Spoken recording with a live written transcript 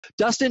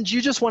Dustin, do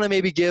you just want to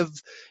maybe give,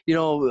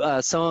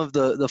 some of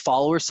the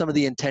followers, some of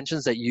the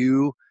intentions that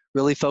you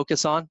really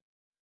focus on?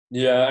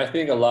 Yeah, I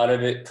think a lot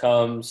of it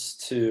comes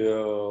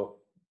to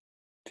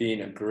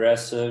being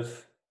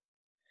aggressive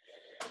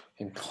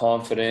and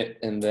confident,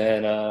 and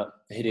then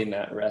hitting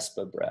that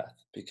RESPA breath.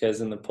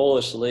 Because in the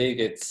Polish league,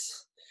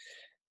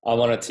 I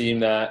want a team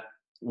that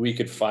we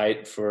could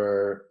fight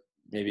for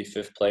maybe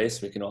 5th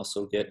place. We can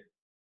also get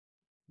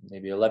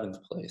maybe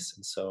 11th place.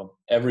 And so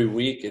every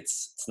week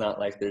it's not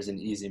like there's an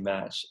easy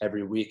match.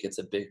 Every week it's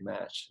a big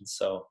match. And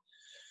so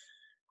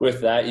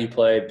with that, you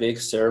play big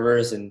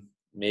servers, and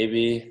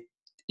maybe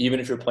even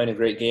if you're playing a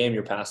great game,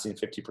 you're passing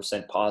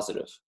 50%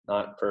 positive,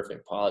 not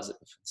perfect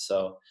positive.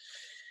 So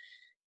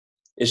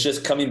it's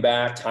just coming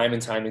back time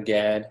and time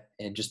again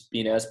and just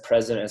being as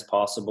present as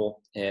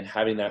possible and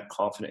having that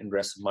confident,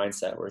 aggressive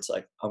mindset where it's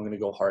like, I'm going to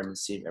go hard in the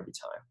seam every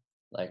time.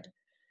 Like,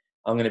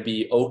 I'm going to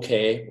be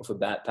okay with a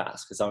bad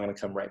pass because I'm going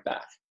to come right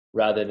back,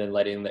 rather than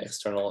letting the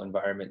external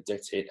environment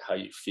dictate how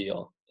you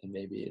feel. And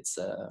maybe it's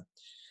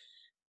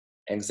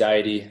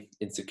anxiety,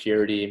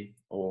 insecurity,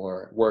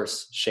 or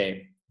worse,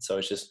 shame. So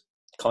it's just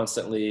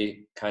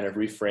constantly kind of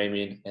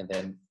reframing and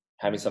then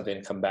having something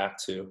to come back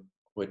to,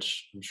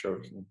 which I'm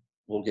sure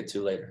we'll get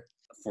to later.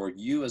 For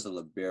you as a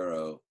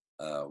libero,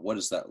 what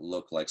does that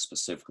look like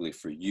specifically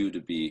for you to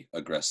be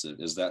aggressive?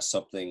 Is that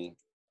something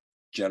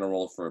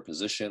general for a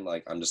position,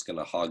 like I'm just going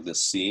to hog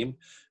this seam,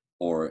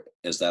 or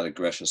is that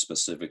aggression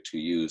specific to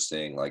you,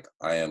 saying like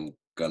I am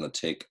going to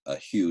take a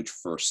huge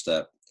first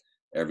step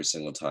every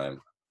single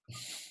time?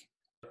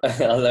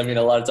 I mean,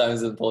 a lot of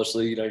times in the Polish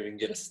league, you don't even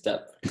get a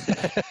step.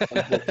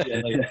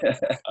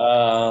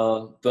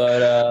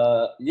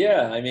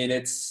 Yeah, I mean,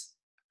 it's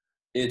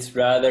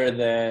rather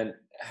than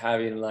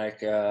having like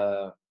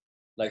the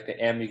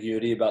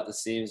ambiguity about the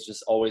seams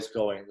just always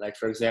going. Like,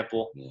 for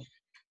example,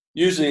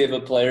 usually if a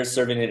player's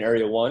serving in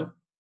area 1,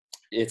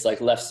 it's like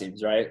left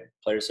seams, right?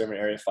 Player serving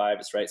in area 5,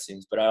 it's right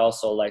seams. But I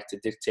also like to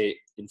dictate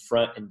in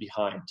front and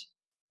behind.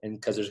 And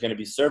because there's going to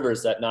be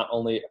servers that not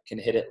only can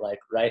hit it like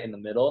right in the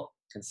middle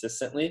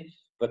consistently,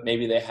 but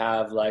maybe they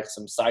have like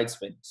some side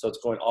spin. So it's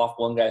going off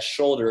one guy's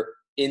shoulder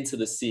into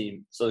the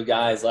seam. So the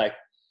guy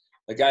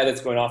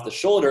that's going off the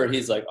shoulder,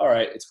 he's like, all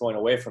right, it's going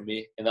away from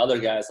me. And the other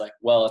guy's like,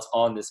 well, it's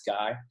on this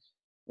guy.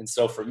 And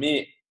so for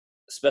me,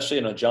 especially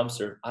in a jump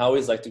serve, I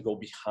always like to go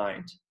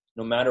behind.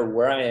 No matter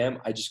where I am,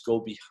 I just go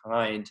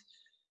behind,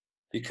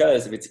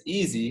 because if it's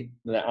easy,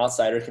 then the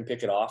outsider can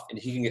pick it off and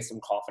he can get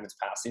some confidence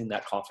passing.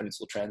 That confidence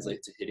will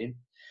translate to hitting.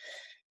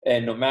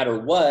 And no matter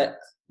what,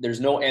 there's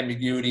no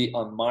ambiguity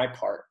on my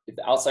part. If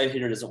the outside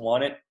hitter doesn't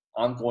want it,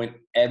 I'm going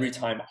every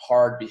time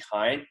hard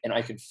behind, and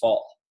I can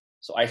fall.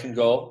 So I can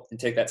go and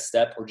take that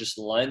step or just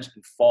lunge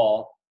and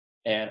fall,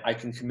 and I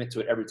can commit to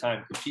it every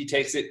time. If he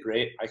takes it,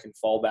 great. I can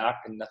fall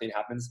back and nothing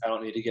happens. I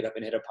don't need to get up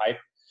and hit a pipe.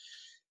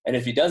 And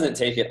if he doesn't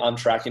take it, I'm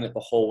tracking it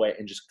the whole way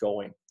and just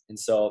going. And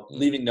so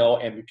leaving no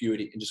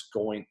ambiguity and just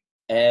going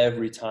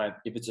every time.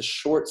 If it's a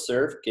short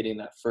serve, getting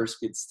that first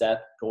good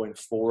step, going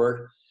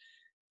forward.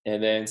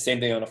 And then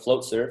same thing on a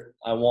float serve.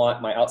 I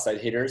want my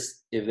outside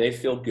hitters, if they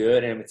feel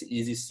good and if it's an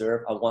easy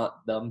serve, I want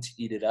them to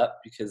eat it up,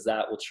 because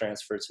that will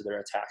transfer to their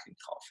attacking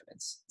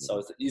confidence. So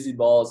it's the easy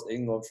balls, they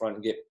can go in front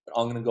and get, but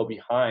I'm going to go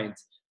behind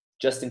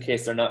just in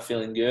case they're not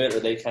feeling good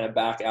or they kind of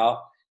back out.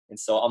 And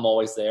so I'm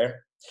always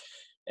there.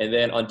 And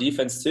then on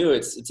defense too,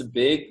 it's a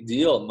big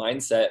deal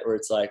mindset where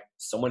it's like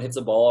someone hits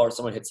a ball or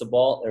someone hits a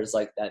ball. There's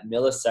like that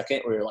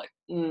millisecond where you're like,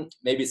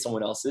 maybe it's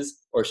someone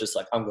else's, or it's just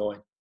like, I'm going.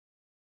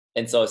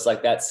 And so it's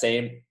like that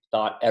same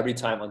thought every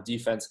time on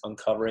defense, on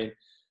covering,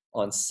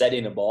 on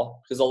setting a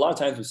ball. Because a lot of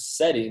times with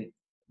setting,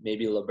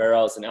 maybe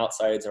liberos and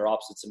outsides or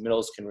opposites and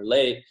middles can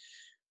relate.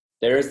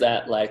 There's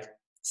that like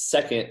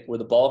second where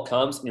the ball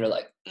comes and you're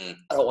like, I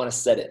don't want to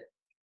set it.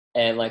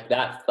 And like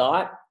that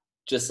thought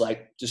just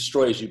like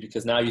destroys you,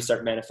 because now you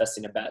start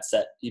manifesting a bad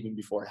set even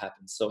before it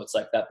happens. So it's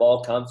like that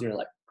ball comes and you're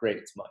like, great,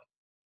 it's mine.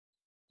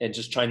 And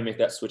just trying to make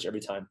that switch every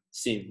time.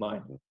 Seam,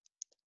 mine.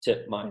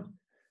 Tip, mine.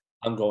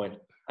 I'm going.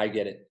 I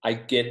get it. I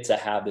get to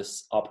have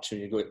this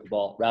opportunity to go get the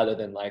ball, rather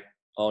than like,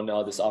 oh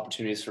no, this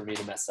opportunity is for me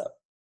to mess up.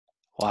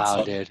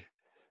 Wow, dude.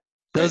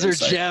 Those are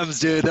gems,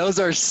 dude. Those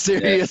are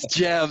serious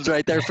gems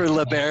right there for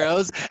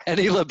liberos.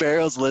 Any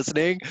liberos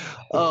listening?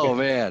 Oh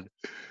man.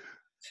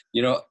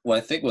 You know, what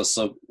I think what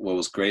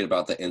was great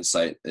about the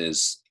insight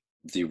is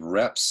the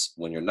reps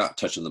when you're not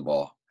touching the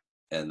ball.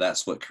 And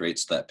that's what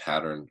creates that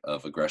pattern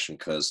of aggression.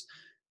 Because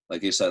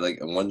like you said, like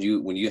when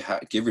you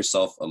give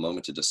yourself a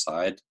moment to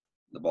decide,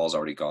 the ball's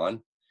already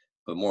gone.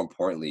 But more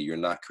importantly, you're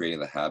not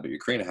creating the habit. You're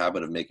creating a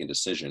habit of making a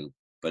decision,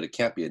 but it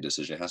can't be a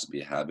decision. It has to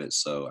be a habit.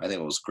 So I think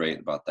what was great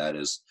about that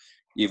is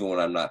even when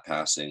I'm not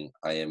passing,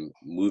 I am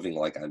moving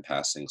like I'm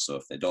passing. So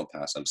if they don't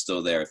pass, I'm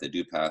still there. If they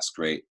do pass,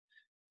 great.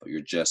 But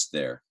you're just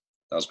there.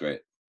 That was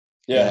great.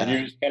 Yeah, and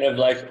you're just kind of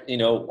like,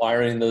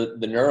 wiring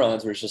the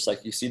neurons where it's just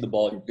like you see the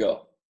ball, you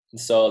go. And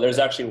so there's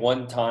actually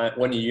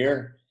one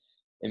year,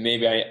 and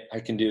maybe I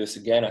can do this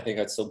again. I think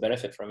I'd still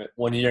benefit from it.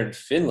 One year in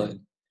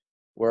Finland,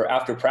 where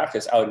after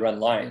practice I would run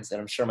lines, and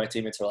I'm sure my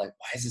teammates are like,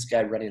 why is this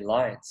guy running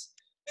lines?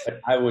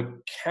 But I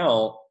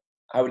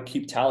would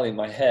keep tallying in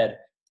my head.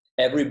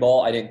 Every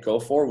ball I didn't go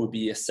for would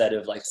be a set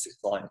of like 6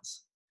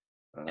 lines.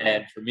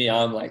 And for me,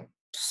 I'm like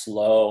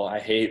slow. I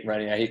hate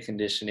running. I hate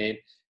conditioning.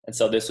 And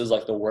so this was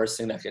like the worst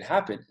thing that could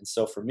happen. And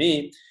so for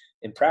me,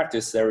 in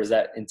practice, there was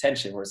that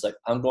intention where it's like,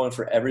 I'm going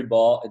for every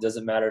ball. It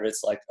doesn't matter if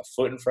it's like a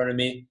foot in front of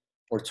me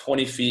or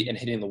 20 feet and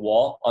hitting the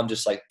wall. I'm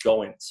just like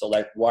going. So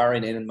like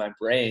wiring in my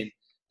brain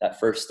that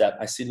first step.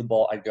 I see the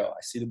ball, I go.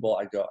 I see the ball,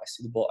 I go. I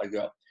see the ball, I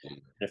go. And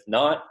if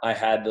not, I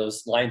had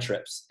those line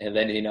trips. And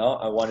then, you know,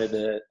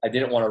 I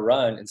didn't want to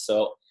run. And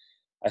so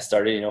I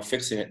started, you know,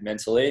 fixing it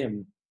mentally.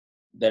 And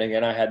then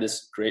again, I had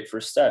this great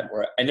first step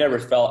where I never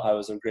felt I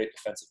was a great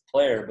defensive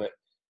player, but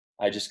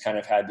I just kind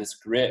of had this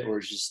grit where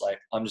it's just like,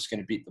 I'm just going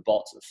to beat the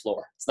ball to the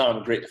floor. It's not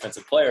I'm a great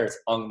defensive player. It's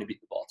I'm going to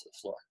beat the ball to the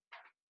floor.